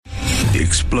The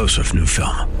explosive new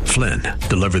film, Flynn,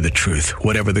 deliver the truth,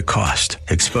 whatever the cost,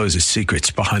 exposes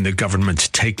secrets behind the government's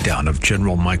takedown of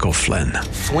General Michael Flynn.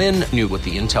 Flynn knew what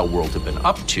the intel world had been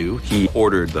up to. He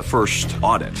ordered the first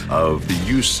audit of the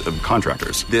use of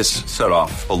contractors. This set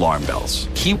off alarm bells.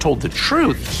 He told the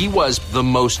truth. He was the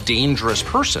most dangerous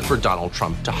person for Donald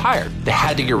Trump to hire. They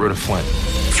had to get rid of Flynn.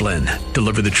 Flynn,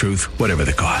 deliver the truth, whatever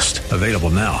the cost. Available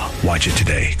now. Watch it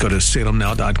today. Go to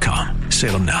salemnow.com.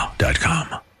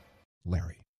 salemnow.com.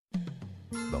 Larry.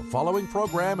 The following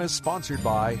program is sponsored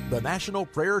by the National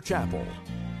Prayer Chapel.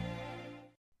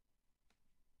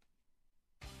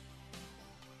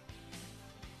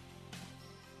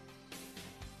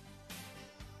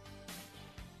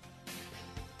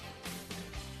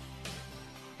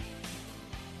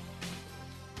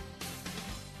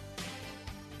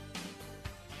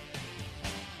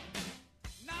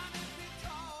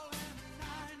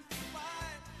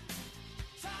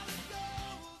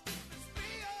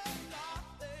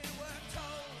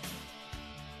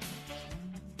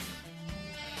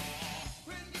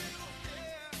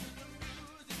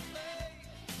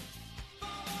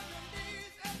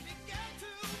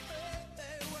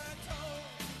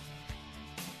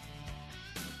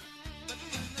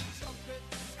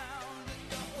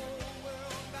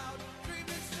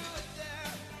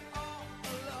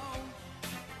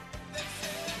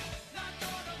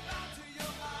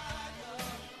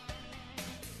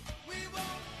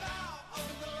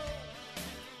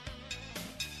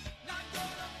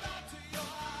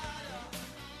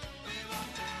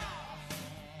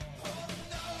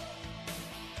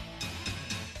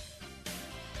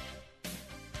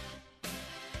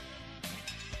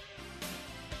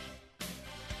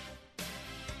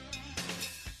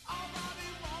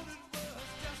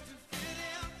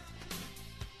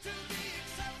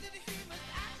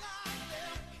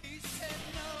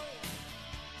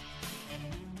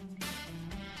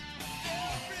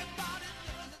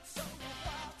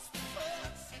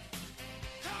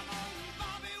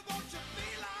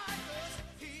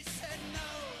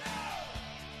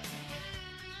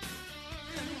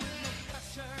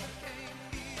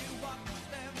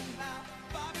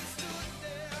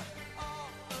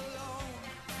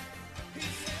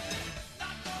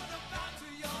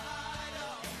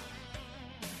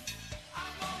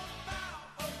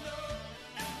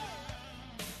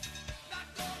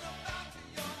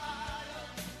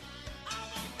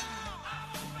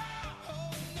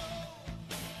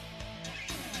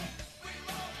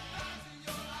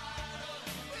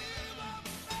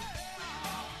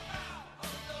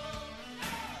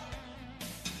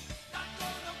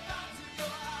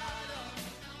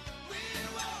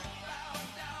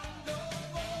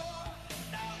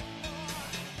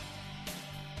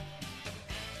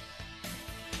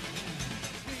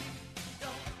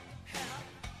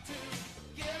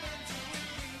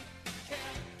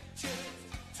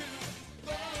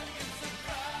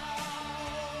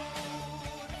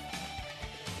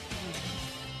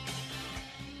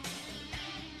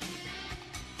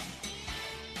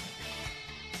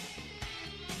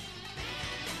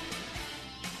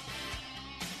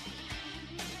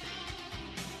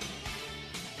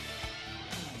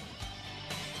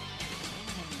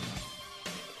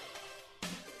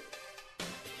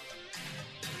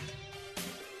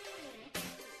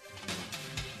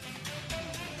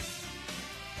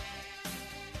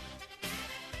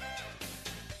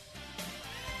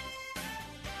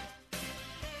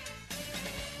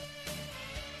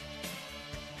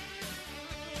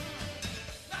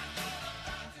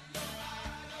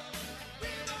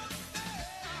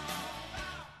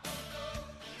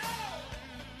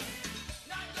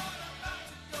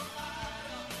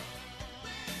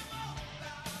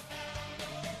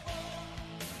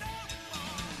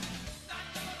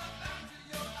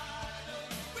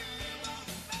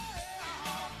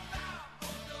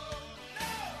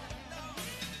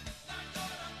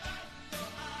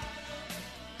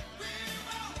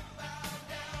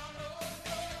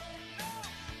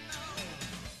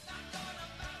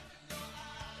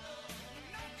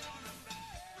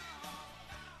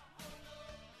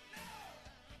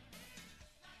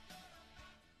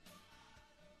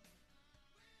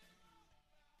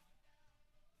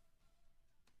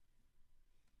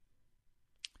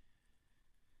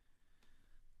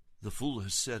 The fool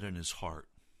has said in his heart,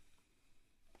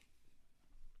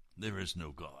 there is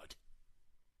no God.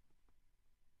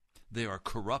 They are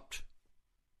corrupt,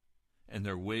 and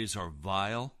their ways are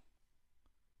vile.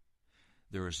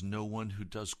 There is no one who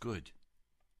does good.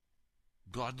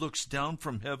 God looks down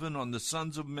from heaven on the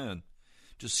sons of men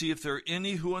to see if there are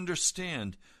any who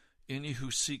understand, any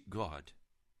who seek God.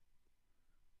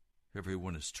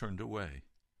 Everyone is turned away.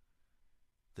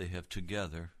 they have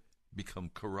together become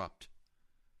corrupt.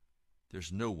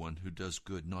 There's no one who does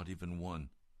good, not even one.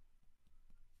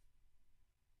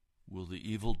 Will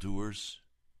the evildoers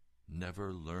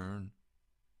never learn?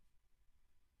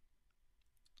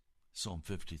 Psalm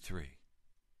 53.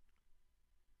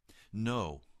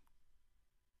 No,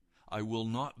 I will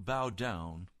not bow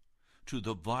down to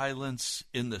the violence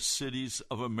in the cities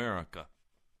of America.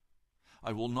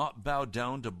 I will not bow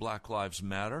down to Black Lives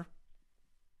Matter.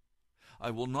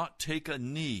 I will not take a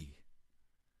knee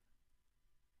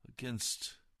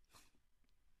against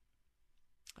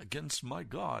my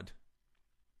God.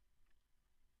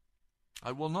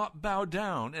 I will not bow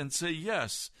down and say,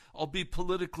 yes, I'll be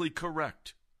politically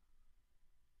correct.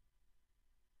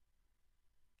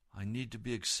 I need to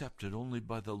be accepted only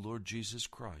by the Lord Jesus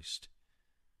Christ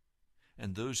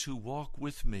and those who walk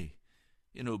with me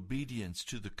in obedience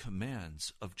to the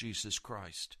commands of Jesus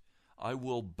Christ. I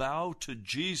will bow to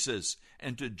Jesus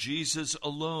and to Jesus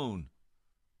alone.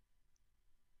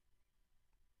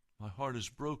 My heart is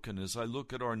broken as I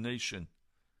look at our nation,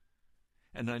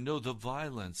 and I know the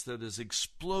violence that is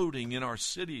exploding in our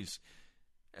cities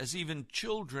as even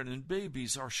children and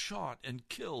babies are shot and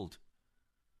killed.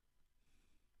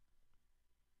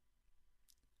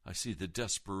 I see the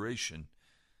desperation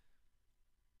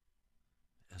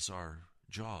as our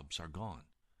jobs are gone.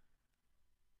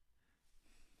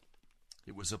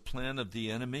 It was a plan of the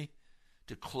enemy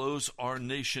to close our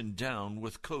nation down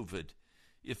with COVID.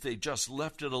 If they just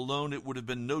left it alone, it would have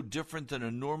been no different than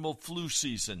a normal flu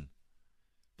season.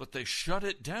 But they shut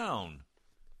it down.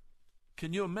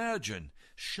 Can you imagine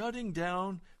shutting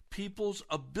down people's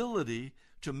ability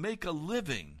to make a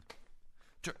living,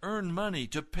 to earn money,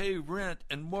 to pay rent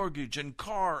and mortgage and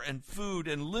car and food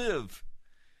and live?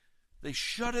 They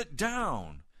shut it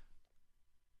down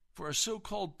for a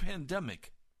so-called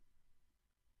pandemic.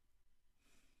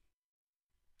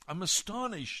 I'm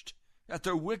astonished at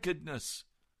their wickedness.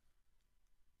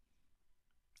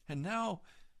 And now,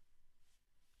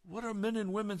 what are men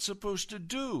and women supposed to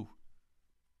do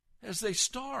as they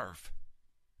starve,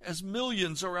 as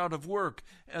millions are out of work,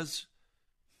 as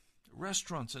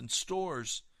restaurants and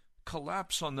stores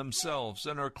collapse on themselves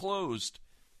and are closed?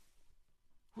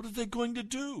 What are they going to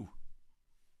do?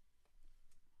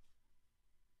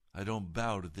 I don't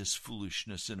bow to this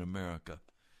foolishness in America.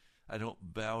 I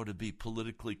don't bow to be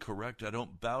politically correct. I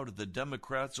don't bow to the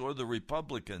Democrats or the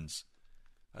Republicans.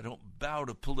 I don't bow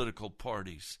to political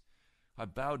parties. I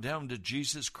bow down to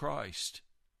Jesus Christ.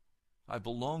 I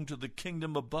belong to the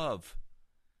kingdom above.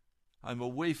 I'm a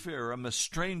wayfarer. I'm a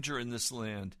stranger in this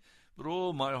land. But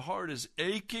oh, my heart is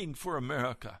aching for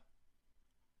America.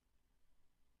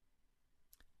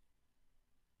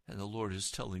 And the Lord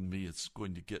is telling me it's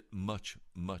going to get much,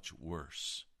 much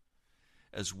worse.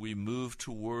 As we move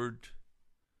toward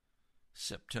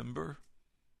September,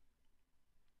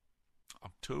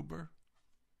 October,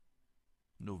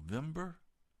 November,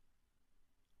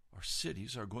 our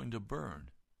cities are going to burn.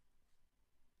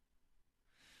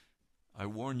 I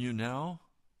warn you now,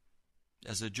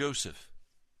 as a Joseph,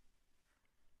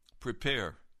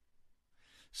 prepare.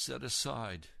 Set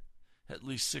aside at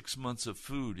least 6 months of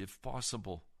food, if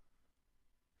possible.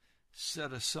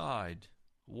 Set aside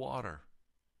water.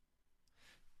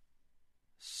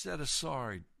 Set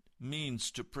aside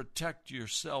means to protect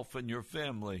yourself and your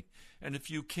family. And if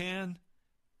you can,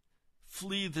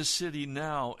 flee the city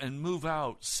now and move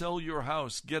out. Sell your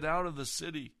house. Get out of the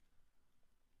city.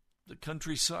 The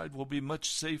countryside will be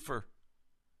much safer.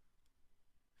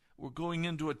 We're going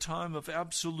into a time of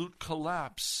absolute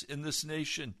collapse in this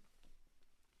nation.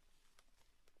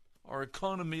 Our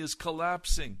economy is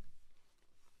collapsing.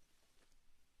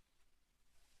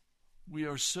 We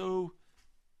are so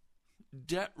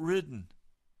debt-ridden,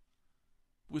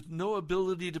 with no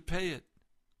ability to pay it,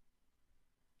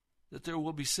 that there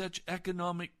will be such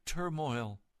economic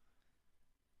turmoil.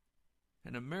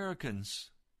 And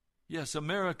Americans, yes,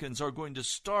 Americans are going to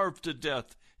starve to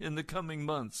death in the coming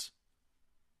months.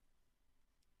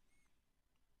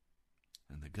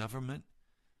 And the government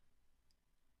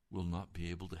will not be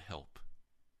able to help.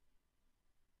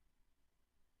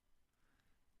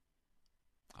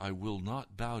 I will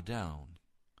not bow down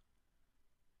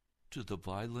to the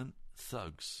violent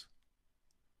thugs.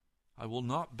 I will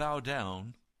not bow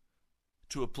down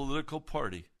to a political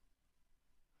party.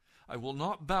 I will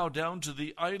not bow down to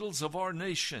the idols of our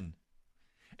nation.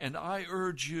 And I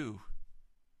urge you,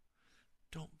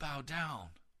 don't bow down.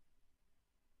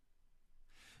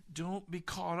 Don't be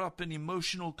caught up in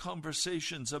emotional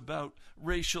conversations about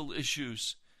racial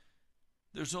issues.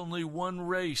 There's only one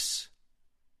race,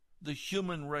 the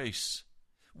human race.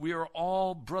 We are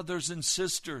all brothers and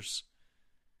sisters.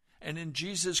 And in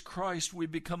Jesus Christ, we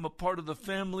become a part of the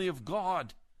family of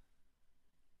God.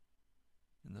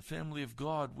 In the family of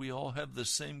God, we all have the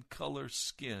same color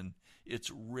skin.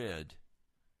 It's red,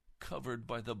 covered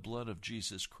by the blood of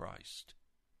Jesus Christ.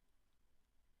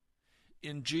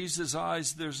 In Jesus'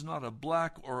 eyes, there's not a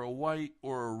black or a white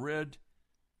or a red,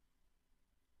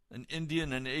 an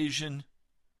Indian, an Asian.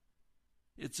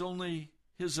 It's only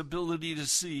his ability to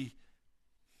see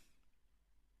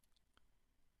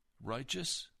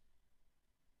righteous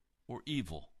or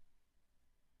evil,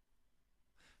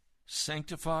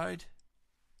 sanctified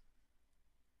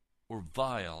or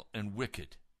vile and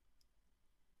wicked.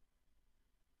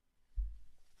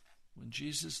 When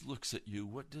Jesus looks at you,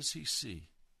 what does he see?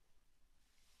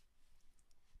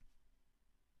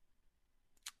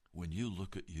 When you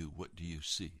look at you, what do you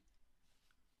see?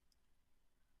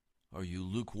 Are you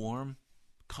lukewarm,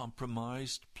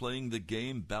 compromised, playing the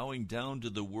game, bowing down to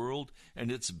the world and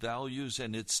its values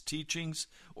and its teachings?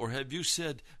 Or have you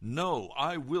said, no,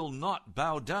 I will not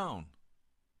bow down.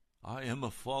 I am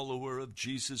a follower of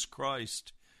Jesus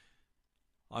Christ.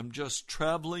 I'm just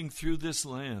traveling through this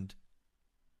land.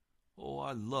 Oh,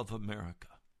 I love America.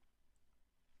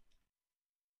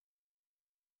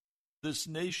 This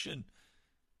nation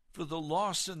for the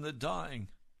lost and the dying.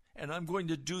 And I'm going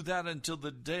to do that until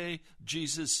the day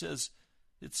Jesus says,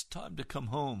 it's time to come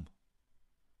home.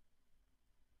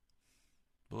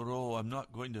 But I'm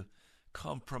not going to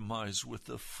compromise with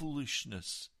the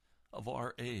foolishness of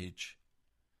our age,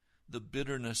 the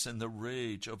bitterness and the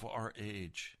rage of our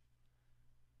age.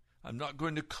 I'm not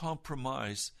going to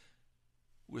compromise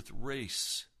with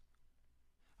race.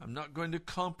 I'm not going to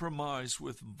compromise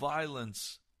with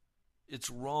violence. It's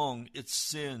wrong, it's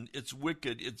sin, it's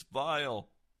wicked, it's vile.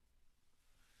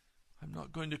 I'm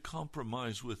not going to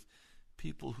compromise with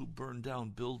people who burn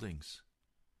down buildings,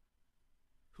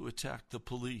 who attack the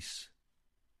police.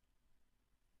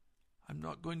 I'm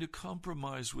not going to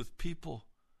compromise with people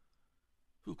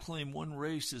who claim one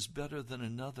race is better than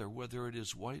another, whether it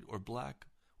is white or black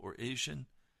or Asian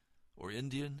or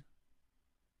Indian.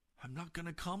 I'm not going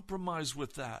to compromise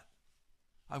with that.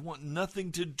 I want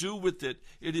nothing to do with it.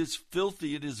 It is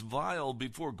filthy. It is vile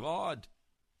before God.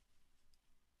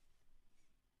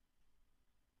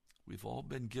 We've all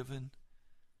been given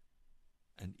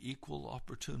an equal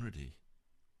opportunity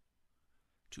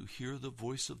to hear the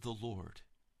voice of the Lord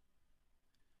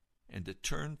and to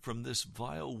turn from this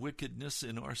vile wickedness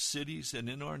in our cities and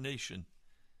in our nation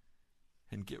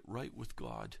and get right with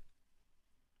God.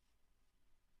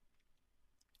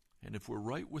 And if we're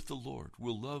right with the Lord,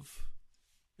 we'll love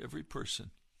every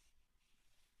person.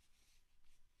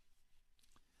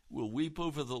 We'll weep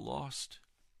over the lost,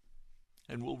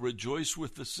 and we'll rejoice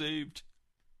with the saved.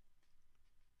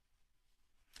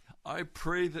 I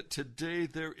pray that today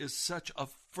there is such a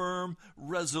firm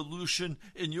resolution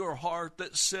in your heart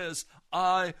that says,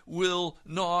 I will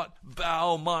not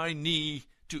bow my knee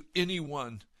to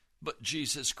anyone but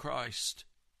Jesus Christ.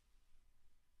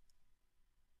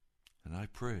 And I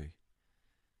pray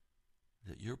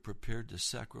that you're prepared to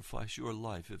sacrifice your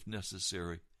life if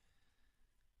necessary,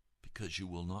 because you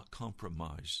will not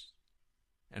compromise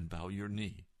and bow your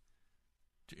knee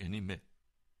to any man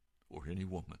or any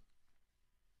woman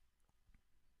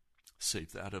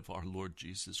save that of our Lord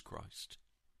Jesus Christ.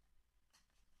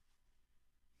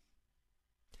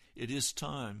 It is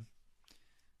time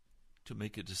to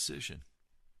make a decision.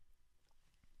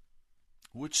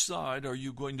 Which side are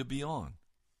you going to be on?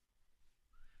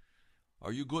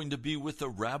 Are you going to be with the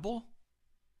rabble?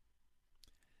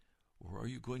 Or are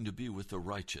you going to be with the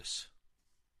righteous?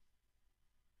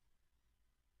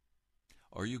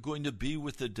 Are you going to be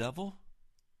with the devil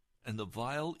and the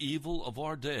vile evil of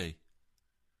our day?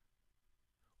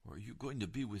 Or are you going to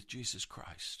be with Jesus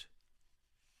Christ?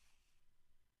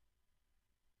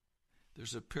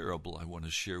 There's a parable I want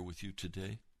to share with you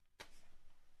today.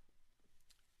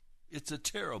 It's a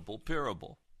terrible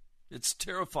parable. It's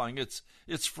terrifying.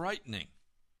 It's frightening.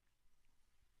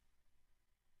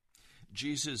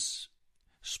 Jesus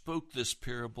spoke this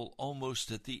parable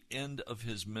almost at the end of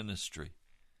his ministry.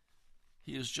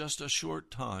 He is just a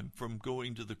short time from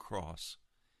going to the cross.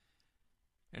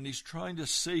 And he's trying to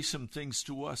say some things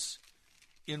to us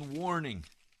in warning.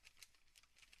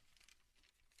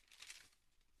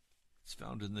 It's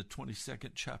found in the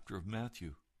 22nd chapter of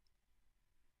Matthew.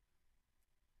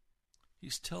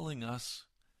 He's telling us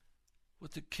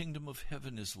what the kingdom of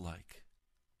heaven is like.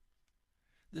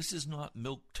 This is not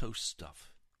milquetoast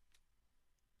stuff.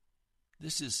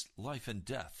 This is life and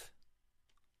death.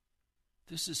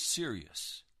 This is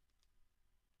serious.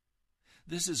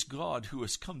 This is God who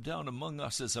has come down among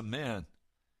us as a man.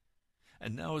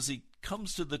 And now as he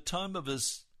comes to the time of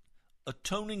his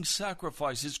atoning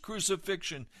sacrifice, his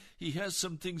crucifixion, he has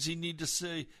some things he needs to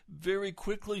say very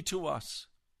quickly to us.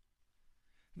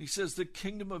 And he says the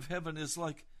kingdom of heaven is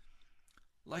like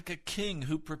a king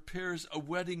who prepares a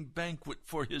wedding banquet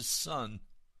for his son.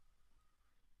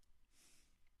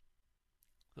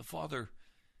 The Father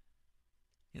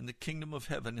in the kingdom of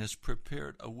heaven has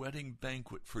prepared a wedding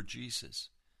banquet for Jesus,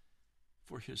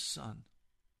 for his son.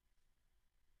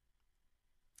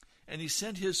 And he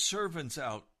sent his servants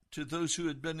out to those who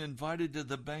had been invited to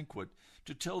the banquet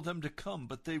to tell them to come,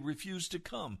 but they refused to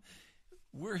come.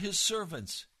 We're his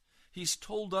servants. He's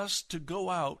told us to go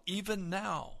out even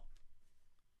now.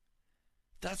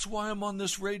 That's why I'm on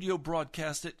this radio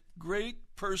broadcast at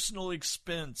great personal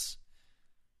expense,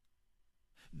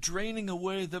 draining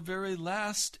away the very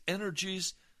last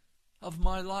energies of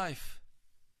my life.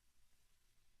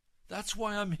 That's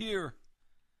why I'm here.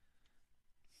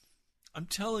 I'm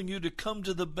telling you to come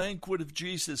to the banquet of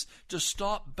Jesus, to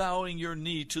stop bowing your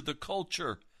knee to the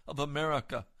culture of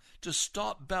America, to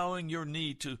stop bowing your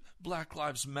knee to Black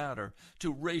Lives Matter,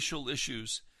 to racial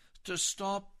issues, to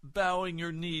stop bowing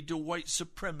your knee to white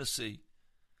supremacy,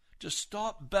 to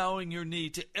stop bowing your knee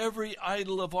to every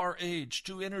idol of our age,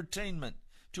 to entertainment,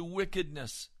 to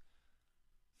wickedness,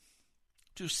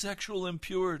 to sexual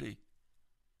impurity,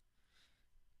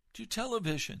 to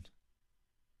television.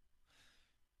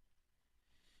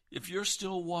 If you're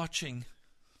still watching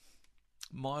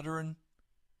modern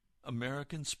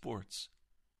American sports,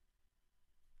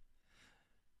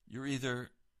 you're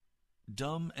either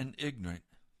dumb and ignorant,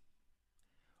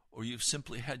 or you've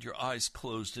simply had your eyes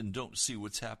closed and don't see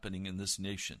what's happening in this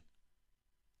nation.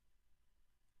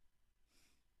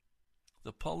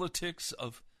 The politics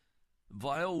of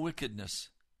vile wickedness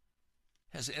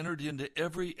has entered into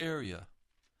every area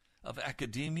of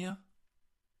academia.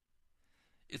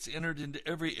 It's entered into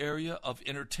every area of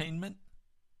entertainment.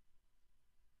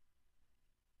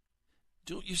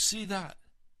 Don't you see that?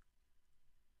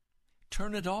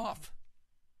 Turn it off.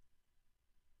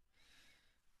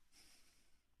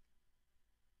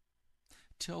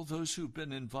 Tell those who've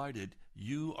been invited,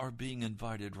 you are being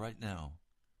invited right now,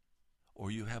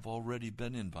 or you have already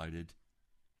been invited.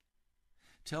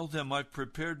 Tell them, I've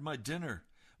prepared my dinner.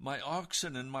 My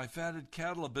oxen and my fatted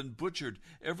cattle have been butchered.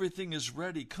 Everything is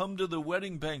ready. Come to the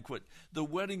wedding banquet. The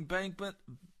wedding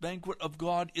banquet of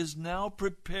God is now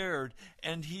prepared,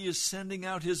 and he is sending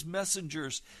out his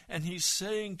messengers, and he's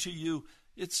saying to you,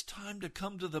 it's time to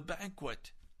come to the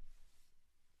banquet.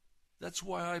 That's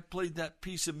why I played that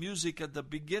piece of music at the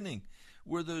beginning,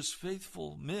 where those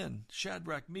faithful men,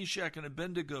 Shadrach, Meshach, and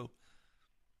Abednego,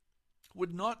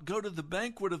 would not go to the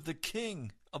banquet of the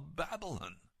king of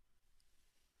Babylon.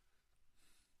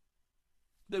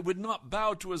 They would not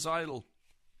bow to his idol.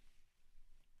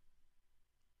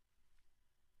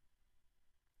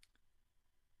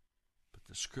 But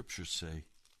the scriptures say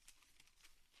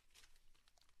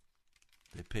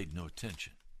they paid no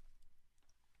attention.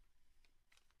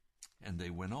 And they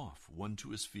went off, one to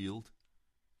his field,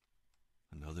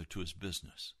 another to his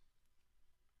business.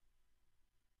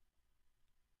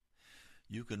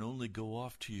 You can only go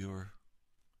off to your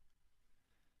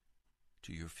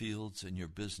fields and your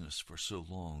business for so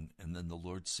long, and then the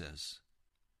Lord says,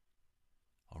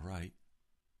 all right,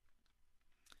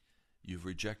 you've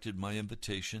rejected my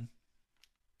invitation,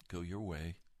 go your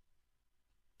way.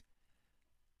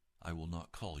 I will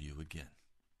not call you again.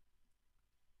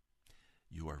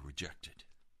 You are rejected.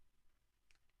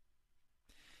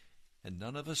 And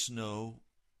none of us know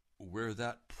where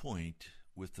that point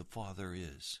with the Father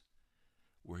is,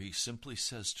 where he simply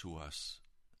says to us,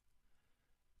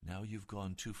 now you've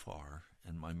gone too far,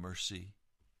 and my mercy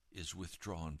is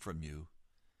withdrawn from you.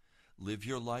 Live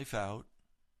your life out.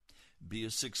 Be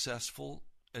as successful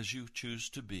as you choose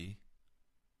to be.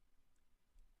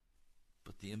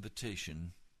 But the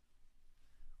invitation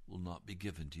will not be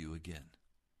given to you again.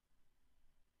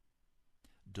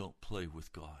 Don't play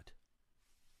with God.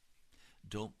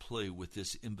 Don't play with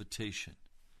this invitation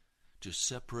to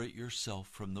separate yourself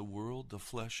from the world, the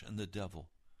flesh, and the devil.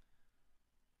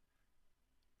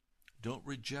 Don't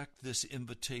reject this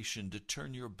invitation to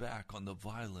turn your back on the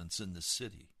violence in the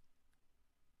city.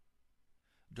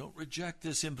 Don't reject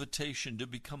this invitation to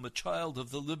become a child of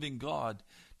the living God,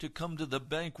 to come to the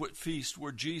banquet feast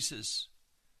where Jesus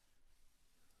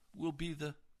will be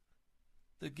the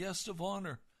guest of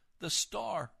honor, the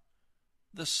star,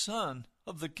 the son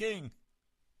of the king.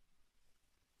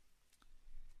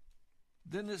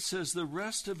 Then it says the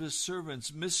rest of his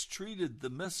servants mistreated the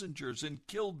messengers and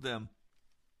killed them.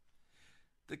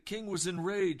 The king was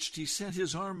enraged. He sent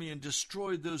his army and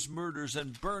destroyed those murders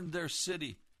and burned their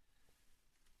city.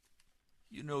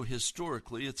 You know,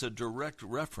 historically, it's a direct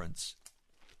reference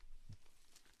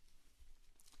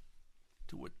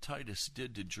to what Titus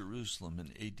did to Jerusalem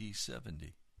in AD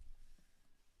 70,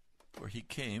 where he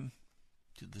came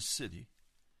to the city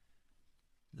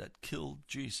that killed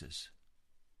Jesus,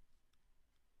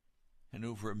 and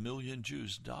over 1 million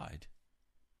Jews died.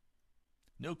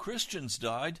 No Christians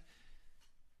died.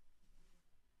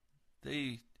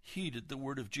 They heeded the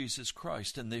word of Jesus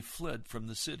Christ, and they fled from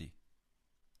the city.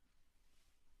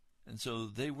 And so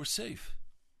they were safe.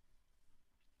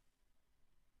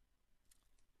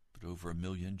 But over 1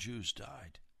 million Jews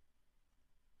died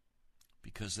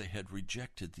because they had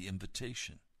rejected the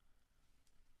invitation.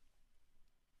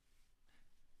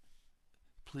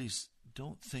 Please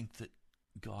don't think that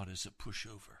God is a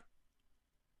pushover.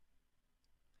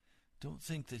 Don't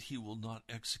think that he will not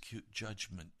execute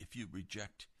judgment if you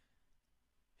reject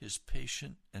his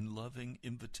patient and loving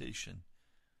invitation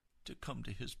to come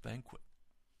to his banquet.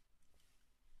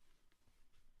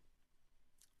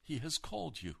 He has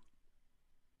called you.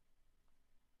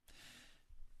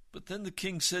 But then the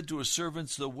king said to his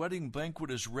servants, "The wedding banquet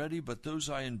is ready, but those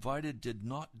I invited did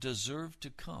not deserve to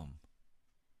come."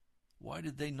 Why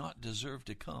did they not deserve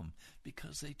to come?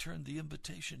 Because they turned the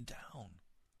invitation down.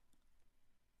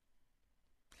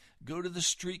 Go to the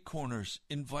street corners,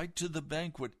 invite to the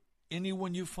banquet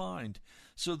anyone you find.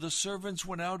 So the servants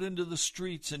went out into the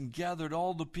streets and gathered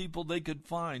all the people they could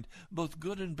find, both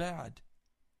good and bad.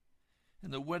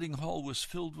 And the wedding hall was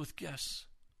filled with guests.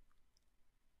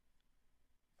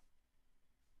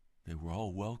 They were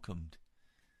all welcomed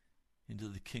into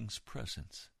the king's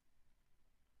presence.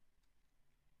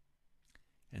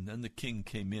 And then the king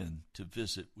came in to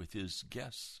visit with his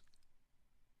guests.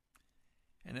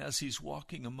 And as he's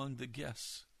walking among the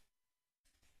guests,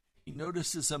 he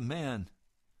notices a man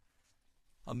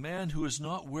who is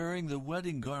not wearing the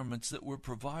wedding garments that were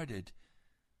provided.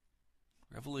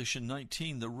 Revelation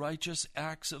 19, the righteous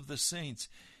acts of the saints.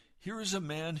 Here is a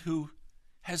man who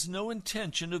has no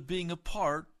intention of being a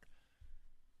part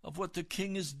of what the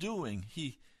king is doing.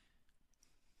 He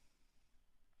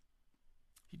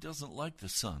doesn't like the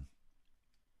sun.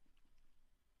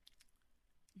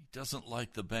 He doesn't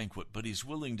like the banquet, but he's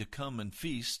willing to come and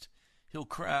feast. He'll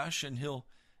crash and he'll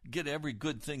get every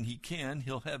good thing he can.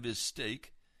 He'll have his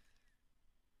steak.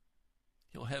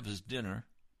 He'll have his dinner.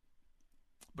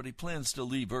 But he plans to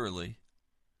leave early.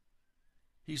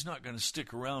 He's not going to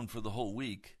stick around for the whole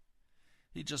week.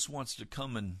 He just wants to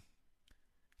come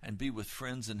and be with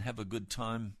friends and have a good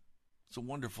time. It's a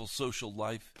wonderful social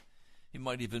life. He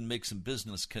might even make some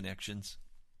business connections.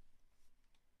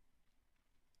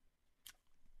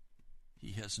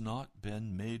 He has not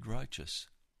been made righteous.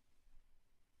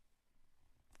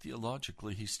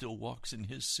 Theologically, he still walks in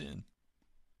his sin.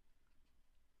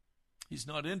 He's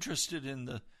not interested in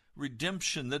the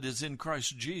redemption that is in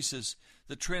Christ Jesus,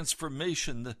 the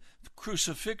transformation, the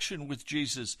crucifixion with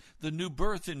Jesus, the new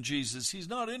birth in Jesus. He's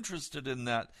not interested in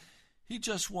that. He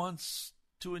just wants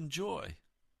to enjoy.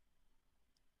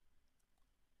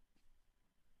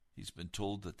 He's been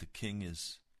told that the king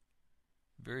is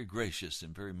very gracious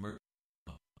and very merciful.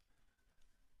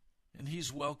 And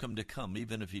he's welcome to come,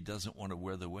 even if he doesn't want to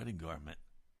wear the wedding garment.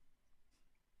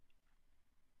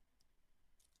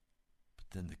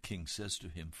 But then the king says to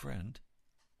him, "Friend,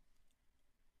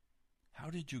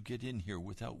 how did you get in here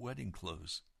without wedding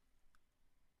clothes?"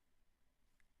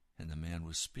 And the man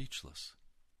was speechless.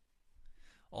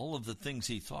 All of the things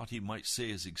he thought he might say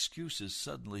as excuses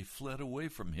suddenly fled away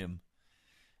from him.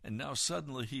 And now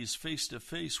suddenly he's face to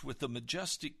face with the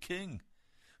majestic king,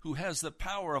 who has the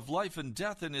power of life and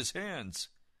death in his hands,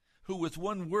 who with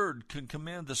one word can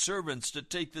command the servants to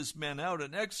take this man out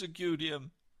and execute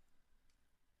him.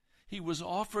 He was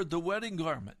offered the wedding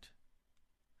garment.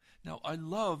 Now I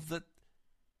love that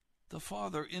the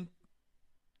father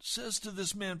says to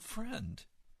this man, "Friend."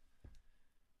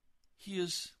 He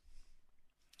is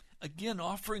again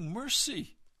offering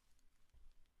mercy.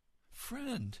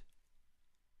 "Friend,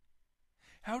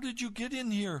 how did you get in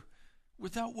here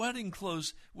without wedding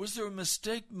clothes? Was there a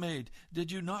mistake made?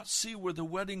 Did you not see where the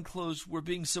wedding clothes were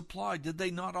being supplied? Did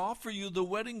they not offer you the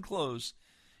wedding clothes?"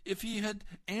 If he had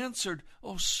answered,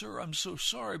 "Oh, sir, I'm so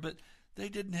sorry, but they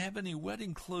didn't have any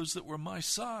wedding clothes that were my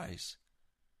size,"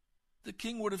 the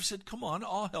king would have said, "Come on,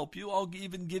 I'll help you. I'll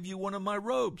even give you one of my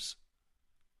robes."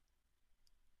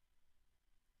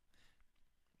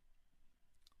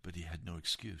 But he had no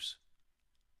excuse.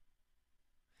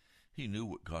 He knew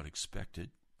what God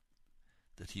expected,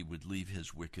 that he would leave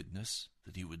his wickedness,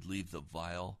 that he would leave the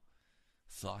vile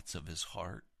thoughts of his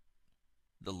heart,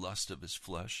 the lust of his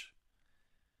flesh.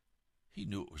 He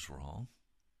knew it was wrong.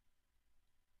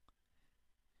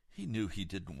 He knew he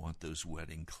didn't want those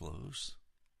wedding clothes.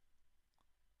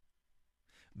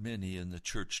 Many in the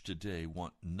church today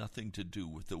want nothing to do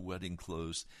with the wedding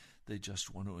clothes. They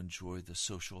just want to enjoy the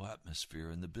social atmosphere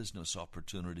and the business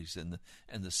opportunities and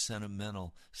the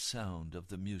sentimental sound of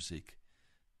the music.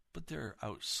 But they're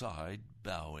outside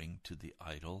bowing to the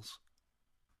idols.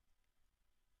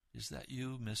 Is that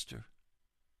you, mister?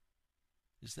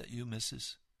 Is that you,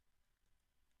 Mrs.?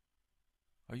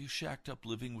 Are you shacked up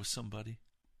living with somebody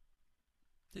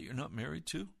that you're not married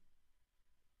to?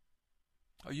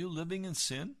 Are you living in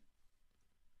sin?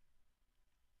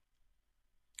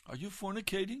 Are you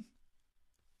fornicating?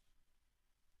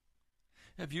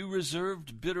 Have you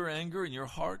reserved bitter anger in your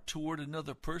heart toward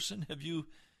another person? Have you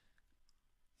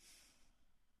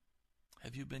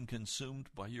been consumed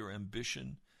by your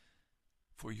ambition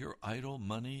for your idol,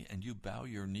 money, and you bow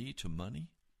your knee to money?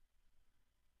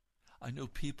 I know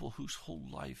people whose whole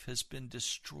life has been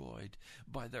destroyed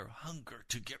by their hunger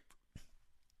to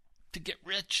get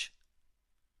rich.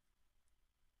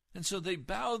 And so they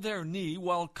bow their knee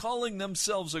while calling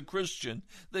themselves a Christian.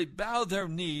 They bow their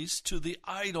knees to the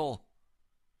idol.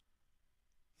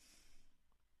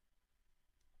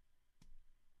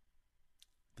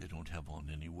 They don't have on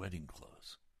any wedding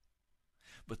clothes.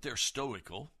 But they're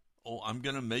stoical. Oh, I'm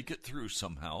going to make it through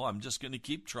somehow. I'm just going to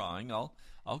keep trying. I'll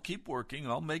keep working.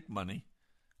 I'll make money.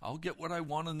 I'll get what I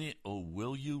want in the... Oh,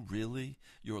 will you really?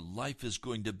 Your life is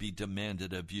going to be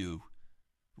demanded of you.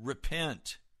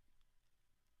 Repent.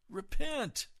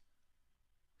 Repent.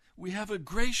 We have a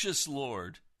gracious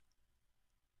Lord.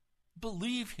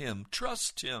 Believe him.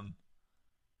 Trust him.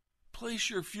 Place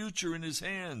your future in his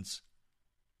hands.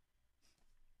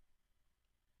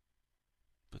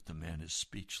 But the man is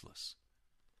speechless.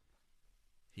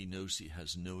 He knows he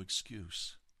has no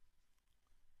excuse.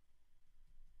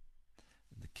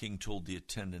 And the king told the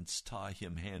attendants, tie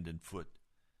him hand and foot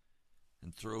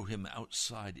and throw him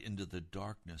outside into the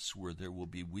darkness where there will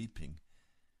be weeping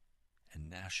and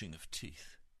gnashing of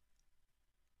teeth.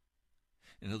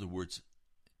 In other words,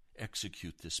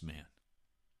 execute this man.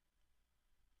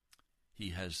 He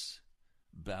has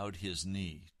bowed his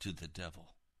knee to the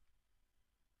devil.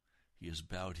 He has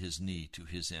bowed his knee to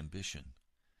his ambition.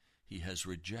 He has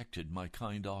rejected my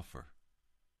kind offer.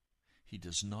 He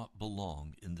does not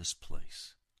belong in this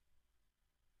place.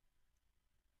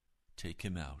 Take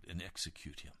him out and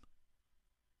execute him.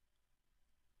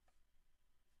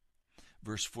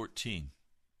 Verse 14,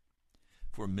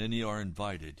 for many are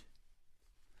invited,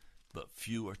 but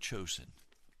few are chosen.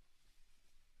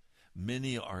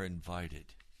 Many are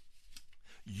invited.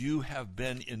 You have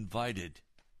been invited,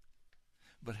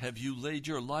 but have you laid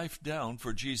your life down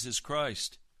for Jesus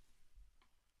Christ?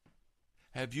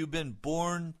 Have you been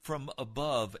born from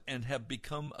above and have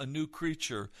become a new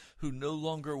creature who no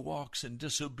longer walks in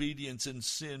disobedience and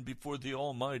sin before the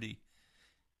Almighty?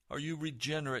 Are you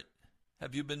regenerate?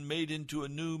 Have you been made into a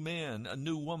new man, a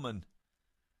new woman?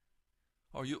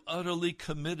 Are you utterly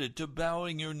committed to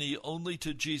bowing your knee only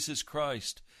to Jesus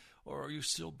Christ? Or are you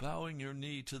still bowing your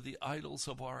knee to the idols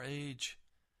of our age,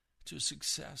 to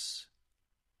success,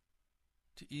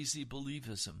 to easy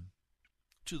believism,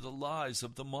 to the lies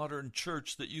of the modern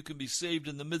church that you can be saved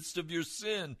in the midst of your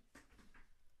sin?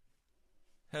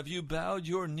 Have you bowed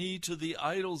your knee to the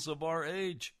idols of our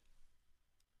age?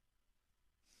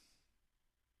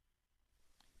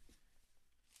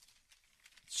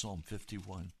 Psalm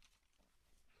 51.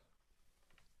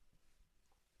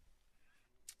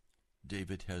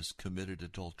 David has committed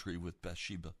adultery with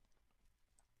Bathsheba,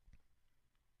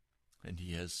 and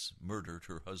he has murdered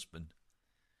her husband.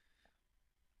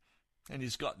 And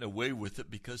he's gotten away with it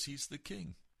because he's the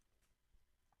king.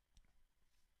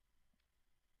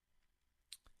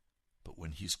 But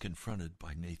when he's confronted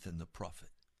by Nathan the prophet,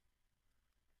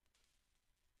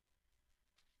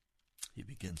 he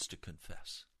begins to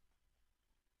confess.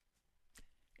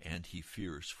 And he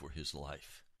fears for his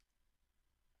life.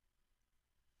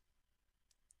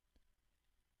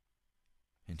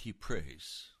 And he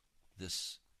prays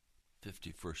this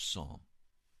 51st Psalm.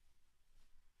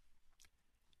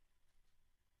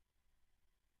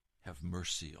 Have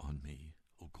mercy on me,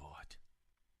 O God.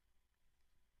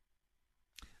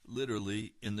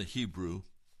 Literally, in the Hebrew,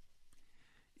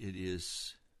 it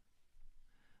is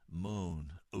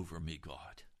moan over me,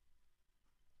 God.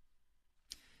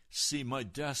 See my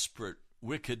desperate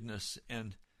wickedness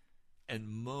and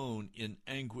moan in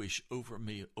anguish over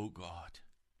me, O God.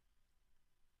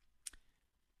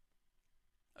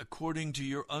 According to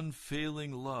your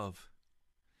unfailing love,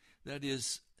 that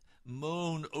is,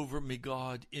 moan over me,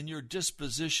 God, in your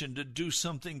disposition to do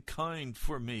something kind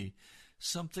for me,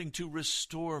 something to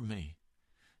restore me.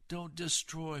 Don't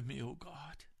destroy me, O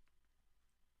God.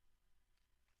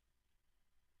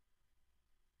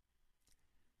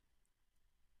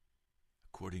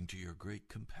 according to your great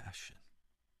compassion.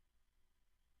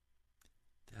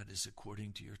 That is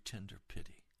according to your tender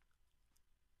pity.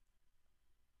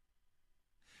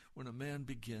 When a man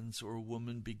begins or a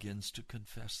woman begins to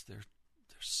confess their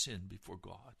sin before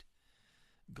God,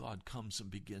 God comes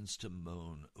and begins to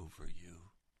moan over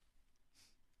you.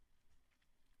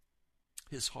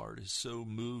 His heart is so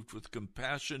moved with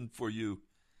compassion for you.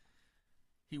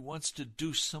 He wants to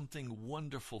do something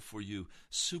wonderful for you,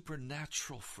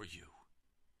 supernatural for you.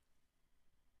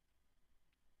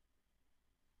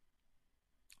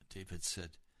 David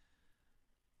said,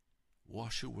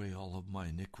 wash away all of my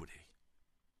iniquity.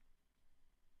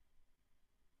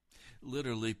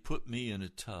 Literally, put me in a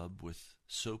tub with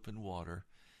soap and water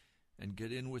and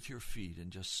get in with your feet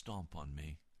and just stomp on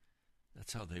me.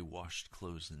 That's how they washed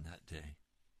clothes in that day.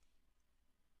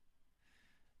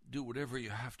 Do whatever you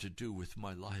have to do with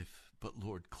my life, but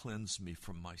Lord, cleanse me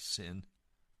from my sin.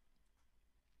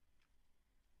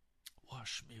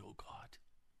 Wash me, O God.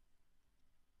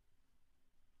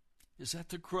 Is that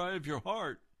the cry of your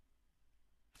heart?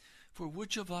 For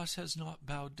which of us has not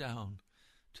bowed down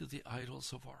to the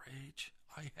idols of our age?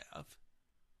 I have.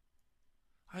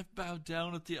 I've bowed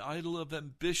down at the idol of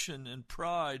ambition and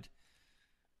pride,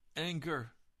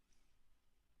 anger.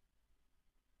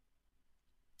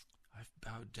 I've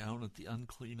bowed down at the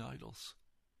unclean idols.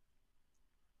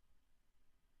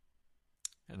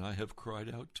 And I have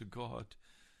cried out to God,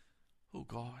 "O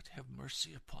God, have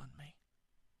mercy upon me.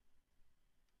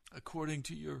 According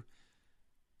to your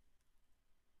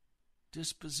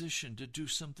disposition to do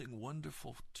something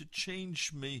wonderful, to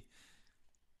change me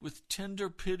with tender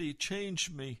pity, change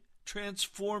me,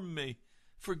 transform me,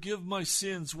 forgive my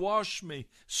sins, wash me,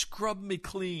 scrub me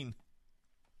clean."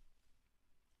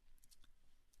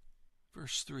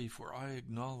 Verse 3, for I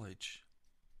acknowledge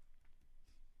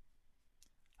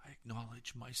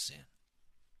my sin.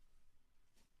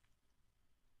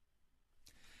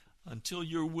 Until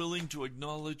you're willing to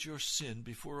acknowledge your sin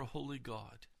before a holy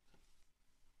God,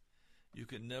 you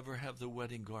can never have the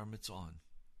wedding garments on.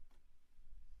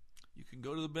 You can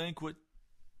go to the banquet.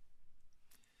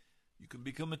 You can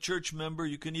become a church member.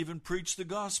 You can even preach the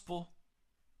gospel.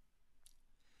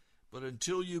 But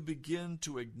until you begin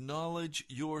to acknowledge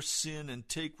your sin and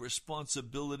take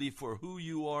responsibility for who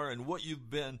you are and what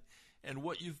you've been and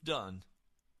what you've done,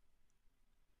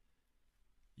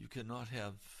 you cannot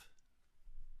have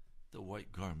the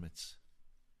white garments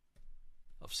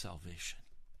of salvation.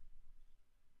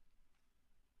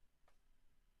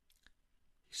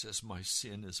 He says, my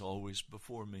sin is always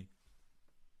before me.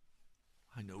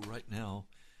 I know right now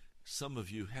some of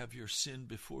you have your sin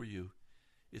before you.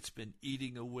 It's been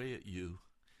eating away at you,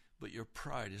 but your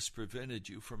pride has prevented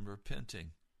you from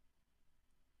repenting.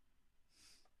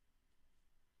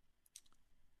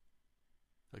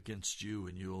 Against you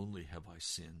and you only have I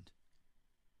sinned,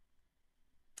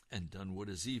 and done what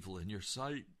is evil in your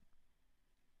sight.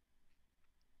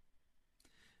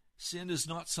 Sin is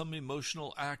not some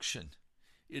emotional action.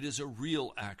 It is a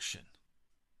real action.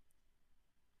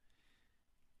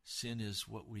 Sin is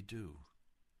what we do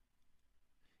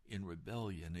in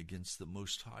rebellion against the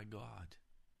Most High God.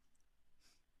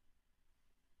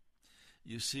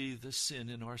 You see the sin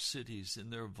in our cities, in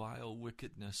their vile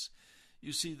wickedness.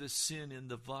 You see the sin in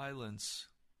the violence,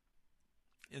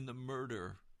 in the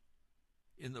murder,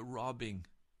 in the robbing,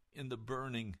 in the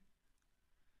burning,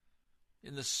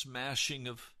 in the smashing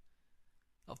of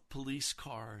police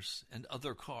cars and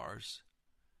other cars.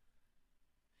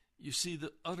 You see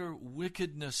the utter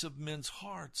wickedness of men's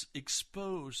hearts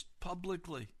exposed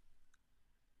publicly.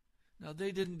 Now,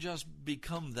 they didn't just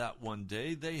become that one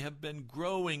day. They have been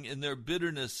growing in their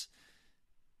bitterness,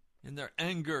 in their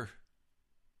anger,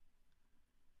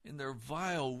 in their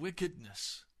vile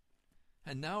wickedness.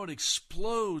 And now it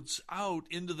explodes out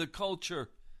into the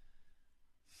culture.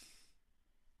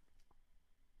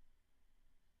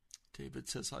 David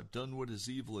says, I've done what is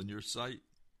evil in your sight,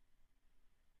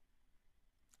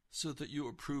 so that you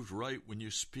are proved right when you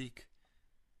speak,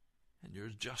 and you're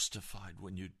justified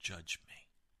when you judge me.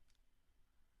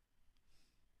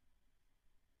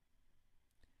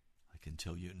 I can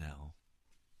tell you now,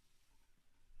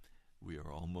 we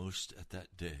are almost at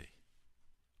that day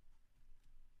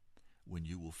when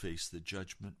you will face the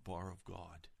judgment bar of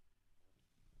God.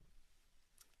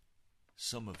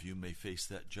 Some of you may face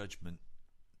that judgment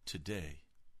today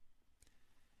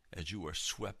as you are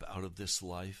swept out of this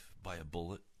life by a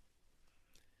bullet,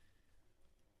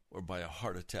 or by a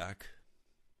heart attack,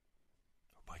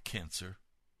 or by cancer.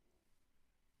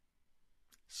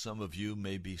 Some of you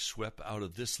may be swept out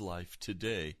of this life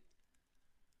today.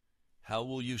 How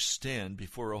will you stand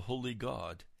before a holy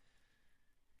God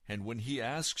And when he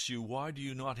asks you, why do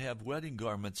you not have wedding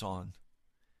garments on?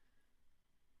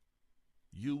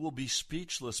 You will be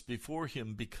speechless before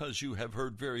him because you have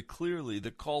heard very clearly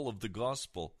the call of the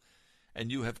gospel,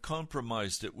 and you have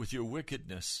compromised it with your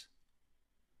wickedness.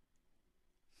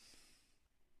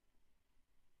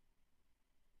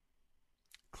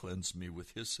 Cleanse me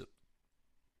with hyssop,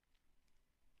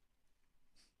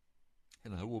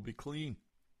 and I will be clean.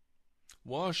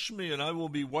 Wash me, and I will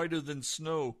be whiter than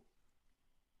snow.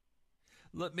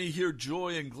 Let me hear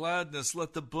joy and gladness.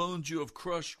 Let the bones you have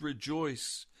crushed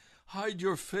rejoice. Hide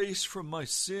your face from my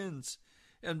sins,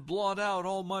 and blot out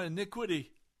all my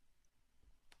iniquity.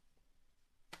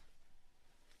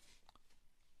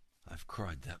 I've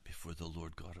cried that before the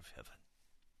Lord God of heaven.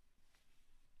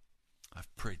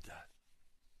 I've prayed that.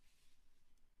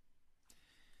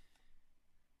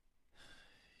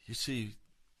 You see,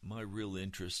 my real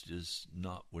interest is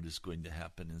not what is going to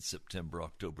happen in September,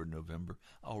 October, November.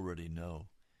 I already know.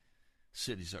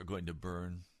 Cities are going to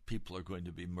burn. People are going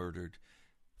to be murdered.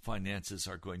 Finances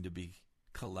are going to be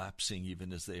collapsing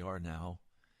even as they are now.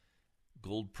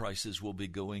 Gold prices will be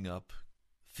going up.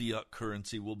 Fiat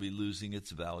currency will be losing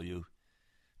its value.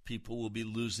 People will be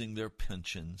losing their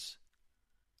pensions.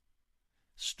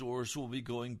 Stores will be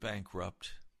going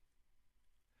bankrupt.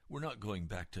 We're not going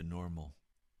back to normal,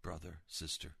 brother,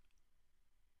 sister.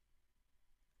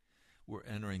 We're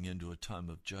entering into a time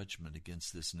of judgment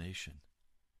against this nation.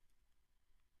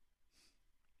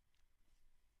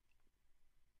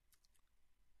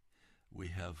 We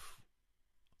have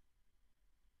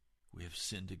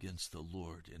sinned against the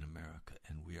Lord in America,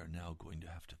 and we are now going to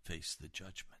have to face the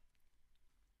judgment.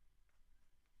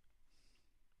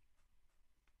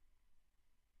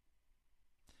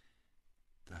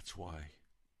 That's why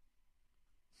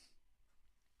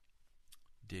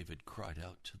David cried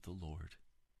out to the Lord,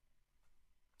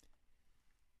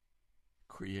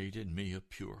 "Create in me a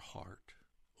pure heart,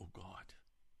 O God."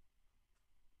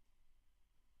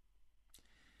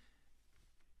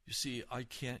 You see, I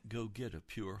can't go get a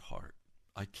pure heart.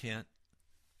 I can't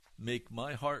make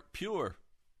my heart pure.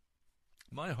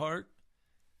 My heart,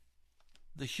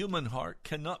 the human heart,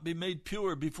 cannot be made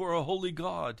pure before a holy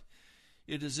God.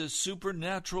 It is a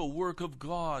supernatural work of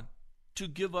God to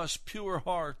give us pure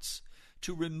hearts,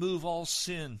 to remove all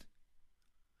sin,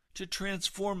 to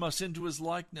transform us into his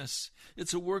likeness.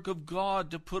 It's a work of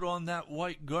God to put on that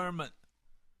white garment.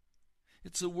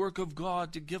 It's a work of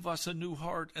God to give us a new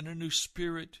heart and a new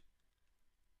spirit.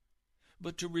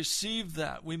 But to receive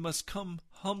that, we must come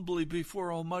humbly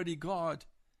before Almighty God,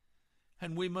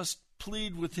 and we must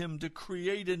plead with him to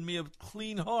create in me a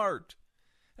clean heart,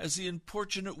 as the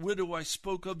importunate widow I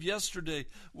spoke of yesterday,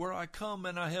 where I come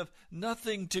and I have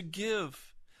nothing to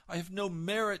give. I have no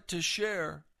merit to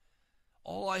share.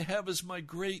 All I have is my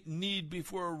great need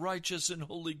before a righteous and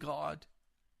holy God.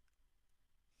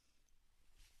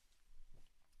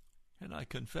 And I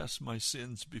confess my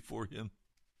sins before him,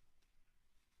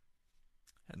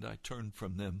 and I turn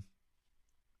from them.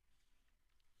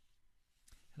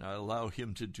 And I allow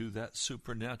him to do that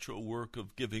supernatural work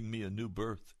of giving me a new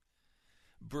birth.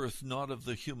 Birth not of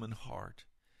the human heart,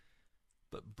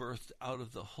 but birthed out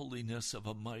of the holiness of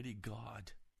a mighty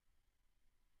God.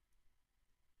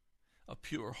 A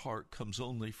pure heart comes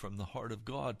only from the heart of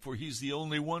God, for he's the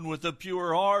only one with a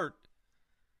pure heart.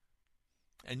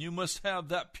 And you must have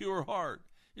that pure heart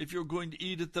if you're going to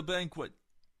eat at the banquet.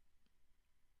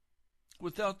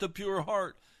 Without the pure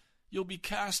heart, you'll be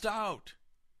cast out.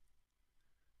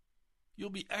 You'll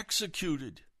be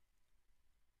executed.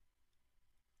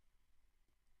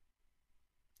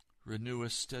 Renew a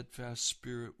steadfast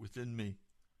spirit within me.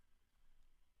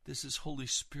 This is Holy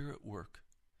Spirit work.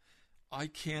 I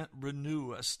can't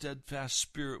renew a steadfast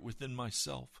spirit within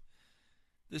myself.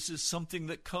 This is something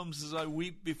that comes as I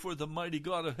weep before the mighty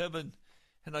God of heaven,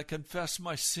 and I confess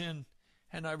my sin,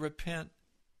 and I repent,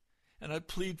 and I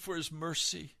plead for his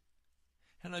mercy,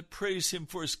 and I praise him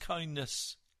for his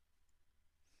kindness.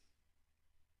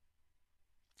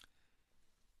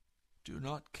 Do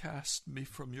not cast me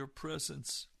from your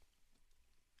presence,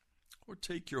 or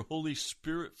take your Holy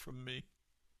Spirit from me.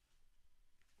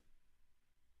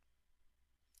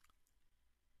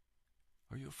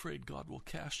 Are you afraid God will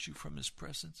cast you from his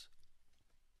presence?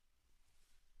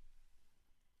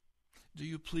 Do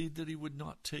you plead that he would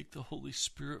not take the Holy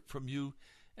Spirit from you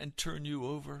and turn you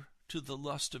over to the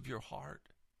lust of your heart,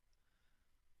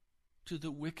 to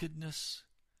the wickedness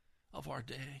of our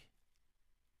day?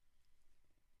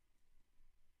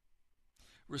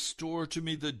 Restore to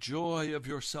me the joy of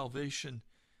your salvation,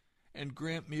 and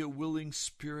grant me a willing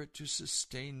spirit to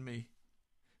sustain me.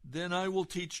 Then I will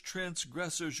teach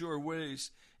transgressors your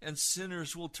ways, and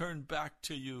sinners will turn back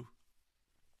to you.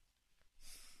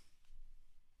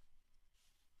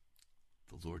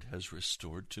 The Lord has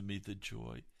restored to me the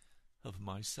joy of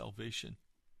my salvation.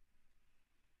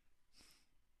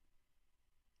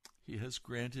 He has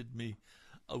granted me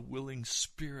a willing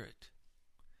spirit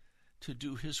to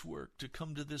do his work, to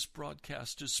come to this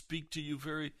broadcast, to speak to you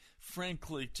very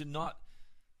frankly, to not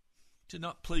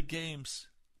play games,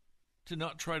 to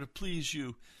not try to please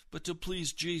you, but to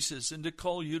please Jesus, and to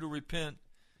call you to repent,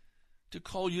 to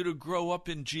call you to grow up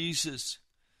in Jesus.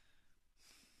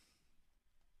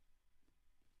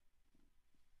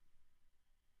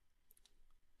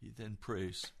 He then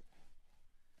prays,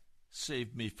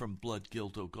 "Save me from blood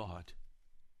guilt, O God."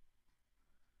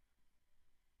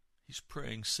 He's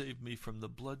praying, "Save me from the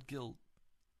blood guilt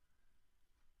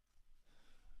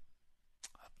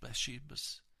of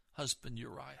Bathsheba's husband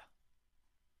Uriah.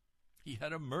 He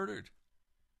had him murdered."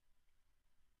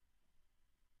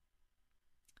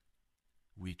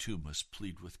 We too must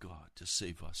plead with God to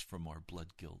save us from our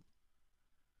blood guilt.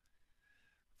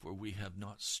 For we have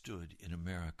not stood in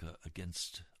America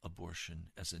against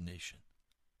abortion as a nation.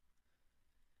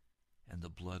 And the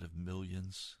blood of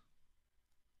millions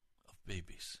of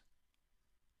babies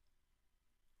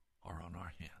are on our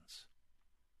hands.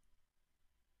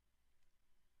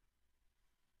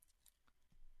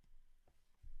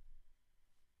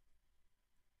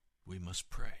 We must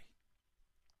pray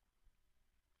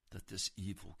that this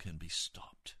evil can be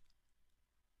stopped,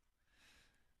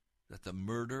 that the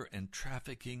murder and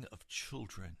trafficking of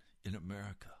children in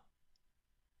America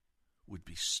would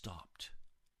be stopped.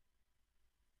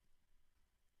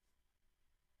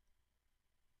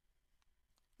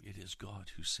 It is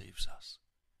God who saves us.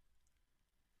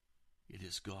 It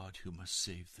is God who must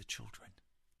save the children.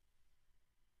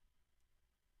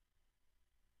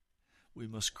 We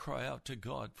must cry out to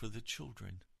God for the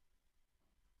children.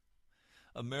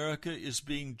 America is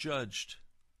being judged.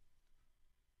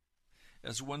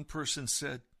 As one person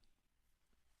said,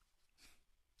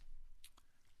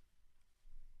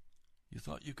 "You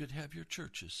thought you could have your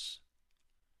churches."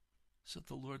 So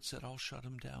the Lord said, "I'll shut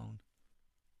them down."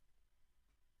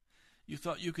 "You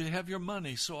thought you could have your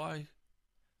money, so I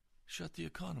shut the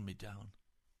economy down."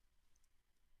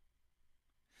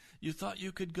 "You thought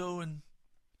you could go and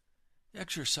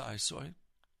exercise, so I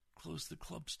closed the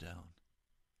clubs down."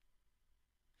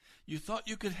 "You thought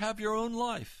you could have your own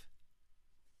life,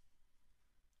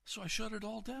 so I shut it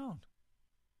all down.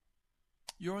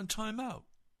 You're on timeout."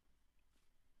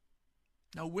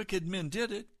 Now, wicked men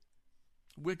did it.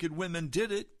 Wicked women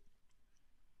did it.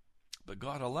 But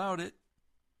God allowed it.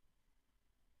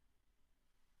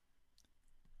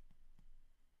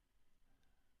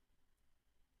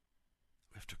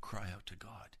 We have to cry out to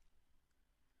God.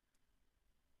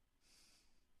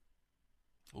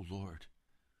 "Oh Lord,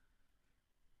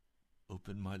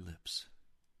 open my lips.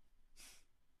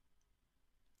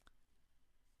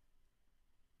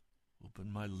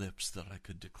 Open my lips that I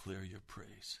could declare your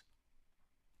praise,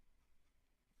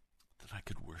 that I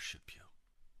could worship you,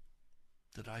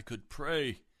 that I could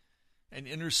pray and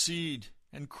intercede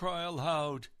and cry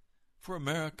aloud for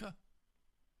America,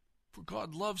 for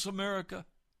God loves America.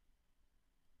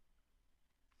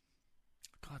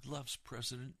 God loves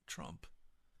President Trump.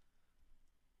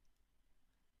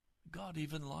 God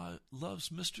even loves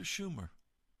Mr. Schumer.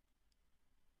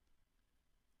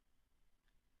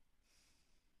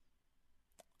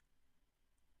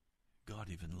 God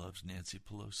even loves Nancy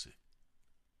Pelosi.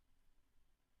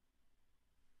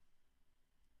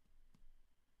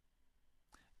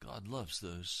 God loves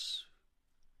those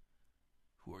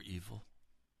who are evil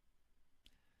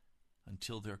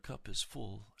until their cup is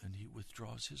full and he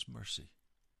withdraws his mercy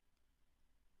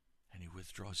and he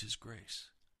withdraws his grace.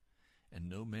 And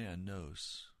no man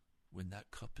knows when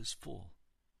that cup is full,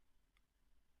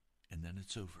 and then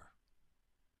it's over,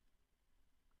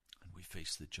 and we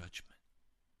face the judgment.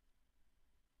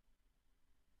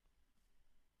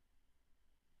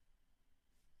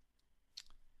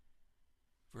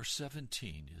 Verse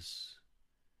 17 is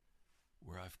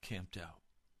where I've camped out.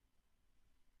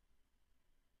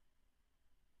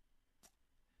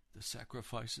 The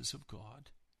sacrifices of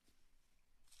God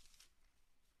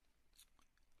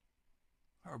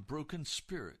are a broken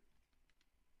spirit.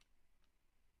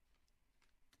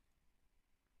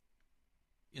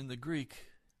 In the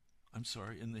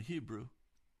Hebrew,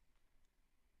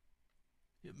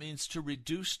 it means to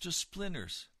reduce to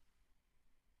splinters.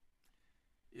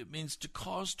 It means to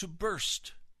cause to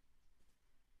burst.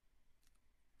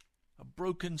 A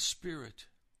broken spirit.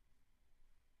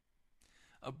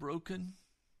 A broken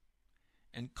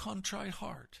and contrite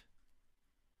heart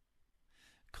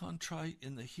Contrite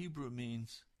in the Hebrew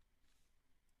means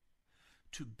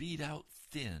to beat out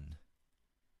thin.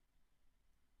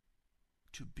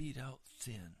 To beat out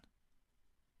thin.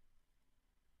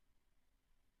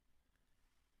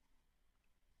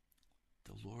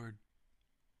 The Lord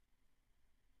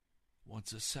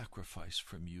wants a sacrifice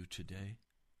from you today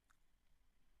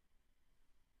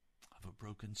of a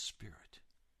broken spirit.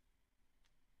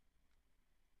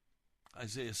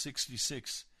 Isaiah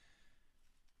 66,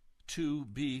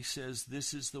 2b says,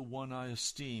 "This is the one I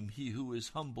esteem, he who is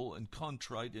humble and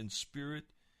contrite in spirit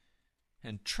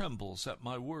and trembles at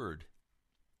my word."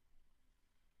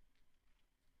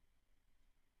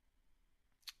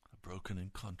 A broken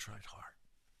and contrite heart.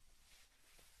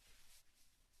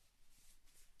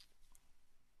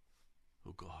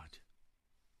 Oh God,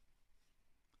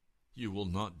 you will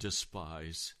not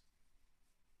despise.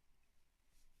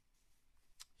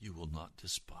 You will not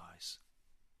despise.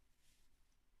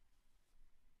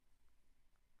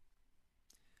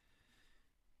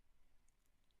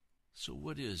 So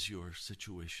what is your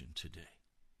situation today?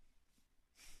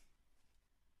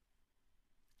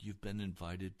 You've been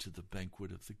invited to the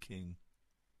banquet of the King.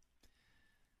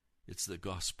 It's the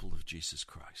gospel of Jesus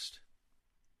Christ.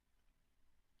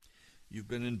 You've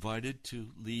been invited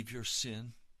to leave your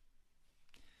sin,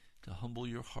 to humble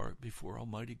your heart before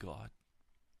Almighty God,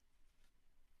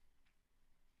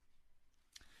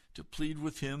 to plead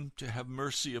with Him to have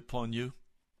mercy upon you,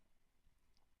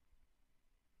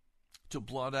 to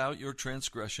blot out your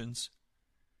transgressions,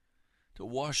 to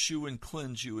wash you and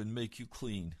cleanse you and make you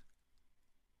clean.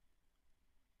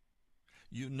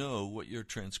 You know what your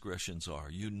transgressions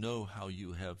are. You know how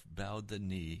you have bowed the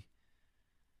knee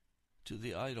to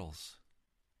the idols.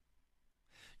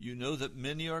 You know that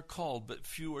many are called, but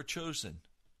few are chosen.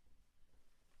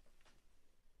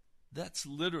 That's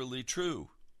literally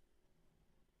true.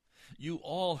 You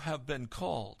all have been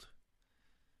called,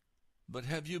 but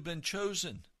have you been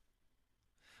chosen?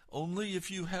 Only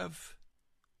if you have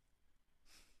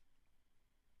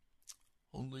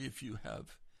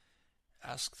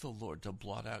asked the Lord to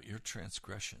blot out your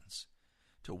transgressions,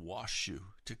 to wash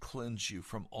you, to cleanse you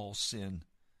from all sin.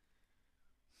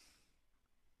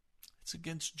 It's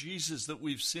against Jesus that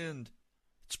we've sinned.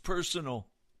 It's personal.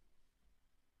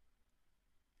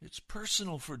 It's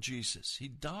personal for Jesus. He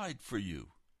died for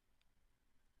you.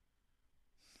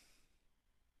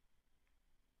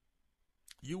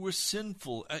 You were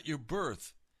sinful at your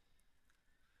birth.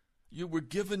 You were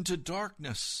given to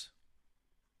darkness.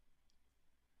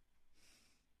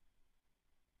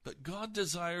 But God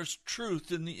desires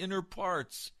truth in the inner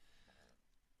parts.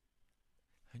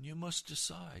 And you must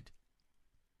decide.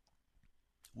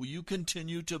 Will you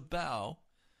continue to bow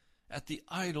at the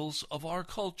idols of our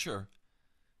culture?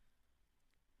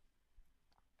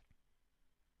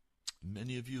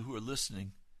 Many of you who are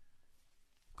listening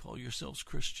call yourselves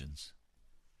Christians.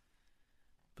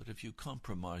 But have you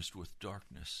compromised with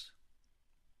darkness?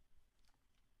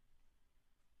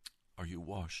 Are you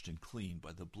washed and clean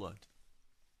by the blood?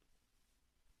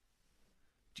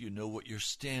 Do you know what your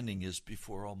standing is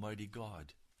before Almighty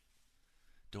God?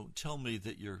 Don't tell me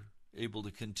that you're able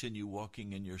to continue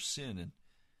walking in your sin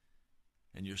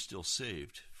and you're still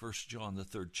saved. 1 John, the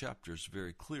 3rd chapter, is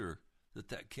very clear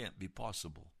that can't be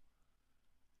possible.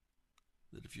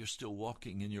 That if you're still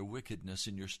walking in your wickedness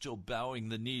and you're still bowing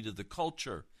the knee to the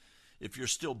culture, if you're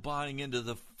still buying into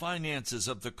the finances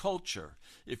of the culture,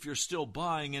 if you're still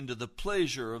buying into the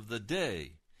pleasure of the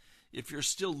day, if you're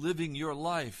still living your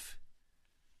life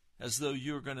as though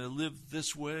you're going to live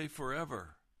this way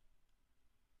forever,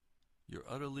 you're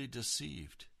utterly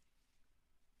deceived.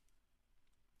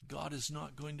 God is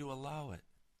not going to allow it.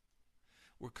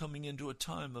 We're coming into a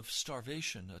time of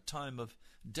starvation, a time of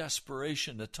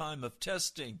desperation, a time of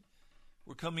testing.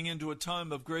 We're coming into a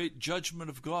time of great judgment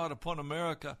of God upon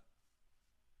America.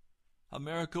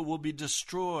 America will be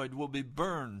destroyed, will be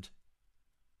burned.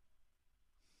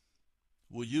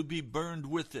 Will you be burned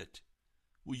with it?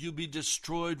 Will you be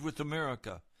destroyed with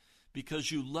America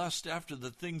because you lust after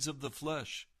the things of the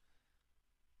flesh?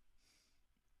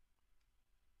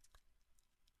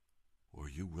 Or are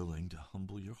you willing to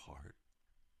humble your heart,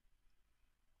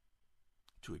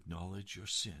 to acknowledge your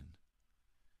sin,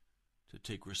 to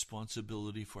take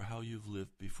responsibility for how you've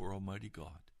lived before Almighty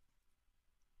God?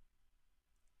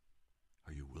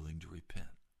 Are you willing to repent?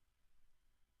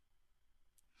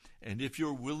 And if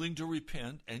you're willing to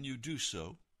repent and you do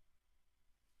so,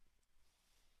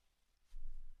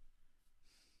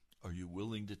 are you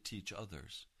willing to teach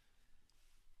others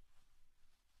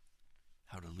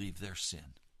how to leave their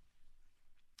sin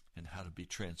and how to be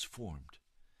transformed?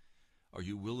 Are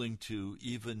you willing to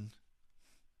even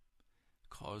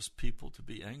cause people to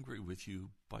be angry with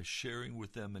you by sharing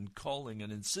with them and calling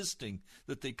and insisting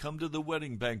that they come to the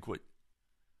wedding banquet.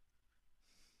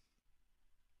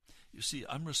 You see,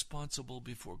 I'm responsible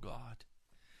before God.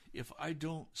 If I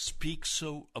don't speak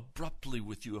so abruptly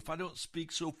with you, if I don't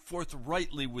speak so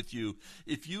forthrightly with you,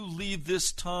 if you leave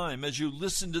this time as you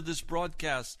listen to this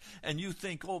broadcast and you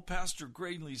think, oh, Pastor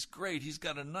Gradley's great, he's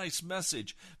got a nice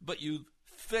message, but you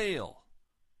fail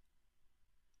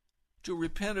to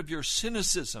repent of your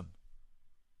cynicism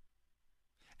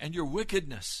and your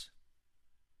wickedness,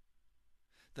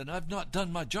 then I've not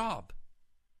done my job.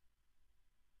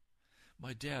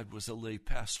 My dad was a lay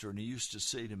pastor, and he used to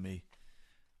say to me,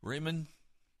 Raymond,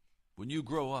 when you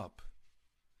grow up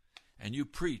and you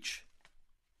preach,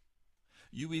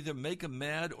 you either make them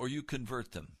mad or you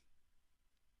convert them.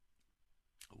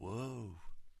 Whoa.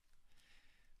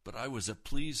 But I was a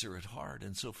pleaser at heart,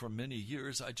 and so for many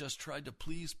years I just tried to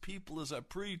please people as I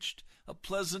preached a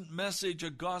pleasant message,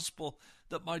 a gospel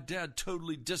that my dad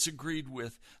totally disagreed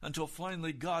with, until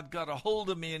finally God got a hold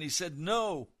of me and he said,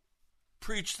 no,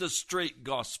 preach the straight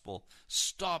gospel.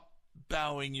 Stop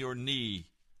bowing your knee.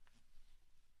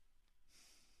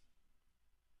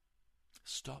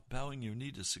 Stop bowing your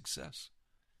knee to success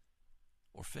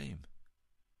or fame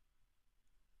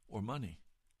or money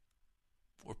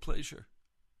or pleasure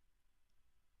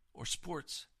or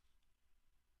sports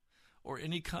or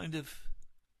any kind of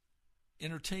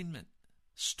entertainment.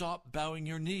 Stop bowing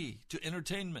your knee to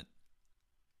entertainment.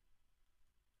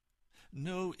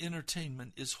 No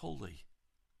entertainment is holy.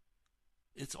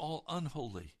 It's all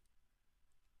unholy.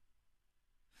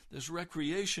 There's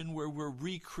recreation where we're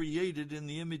recreated in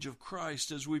the image of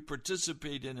Christ as we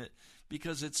participate in it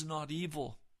because it's not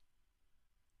evil.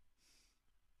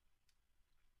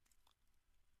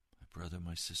 My brother,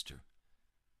 my sister,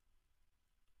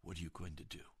 what are you going to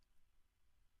do?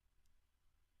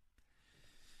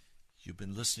 You've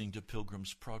been listening to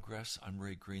Pilgrim's Progress. I'm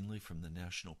Ray Greenley from the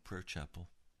National Prayer Chapel.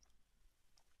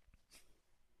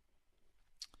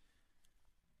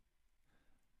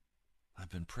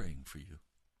 I've been praying for you.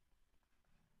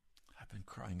 I've been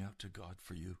crying out to God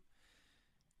for you.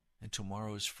 And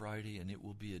tomorrow is Friday, and it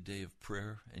will be a day of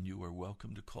prayer, and you are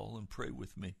welcome to call and pray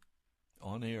with me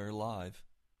on air live.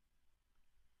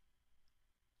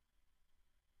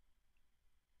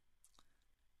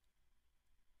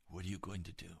 What are you going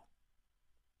to do?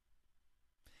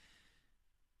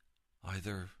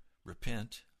 Either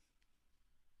repent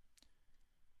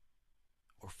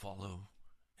or follow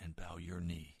and bow your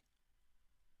knee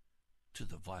to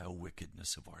the vile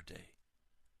wickedness of our day.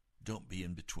 Don't be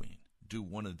in between. Do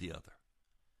one or the other.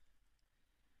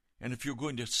 And if you're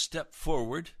going to step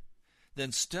forward,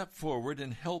 then step forward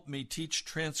and help me teach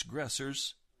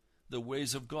transgressors the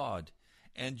ways of God.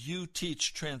 And you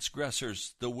teach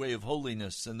transgressors the way of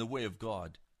holiness and the way of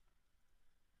God.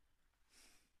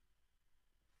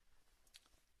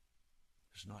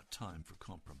 There's not time for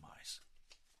compromise.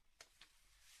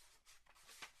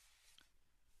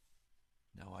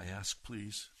 Now I ask,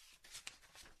 please,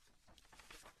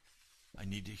 I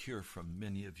need to hear from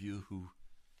many of you who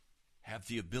have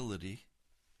the ability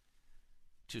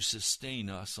to sustain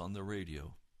us on the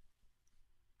radio.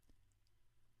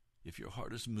 If your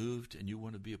heart is moved and you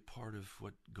want to be a part of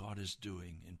what God is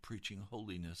doing in preaching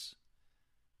holiness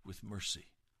with mercy,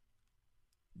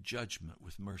 judgment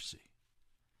with mercy,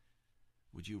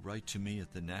 would you write to me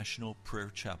at the National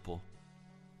Prayer Chapel,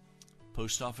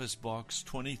 Post Office Box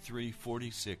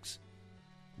 2346,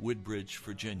 Woodbridge,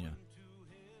 Virginia,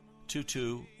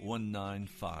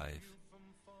 22195,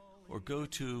 or go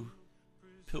to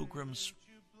Pilgrim's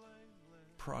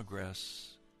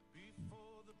Progress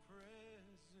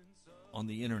on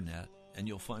the internet, and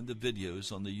you'll find the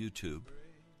videos on the YouTube.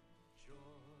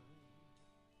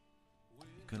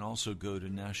 You can also go to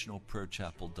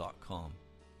nationalprayerchapel.com,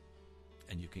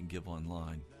 and you can give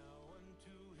online.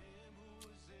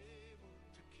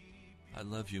 I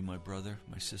love you, my brother,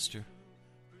 my sister.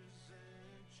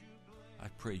 I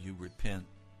pray you repent,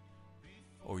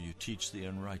 or you teach the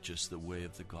unrighteous the way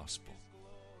of the gospel.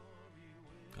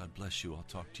 God bless you. I'll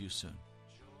talk to you soon.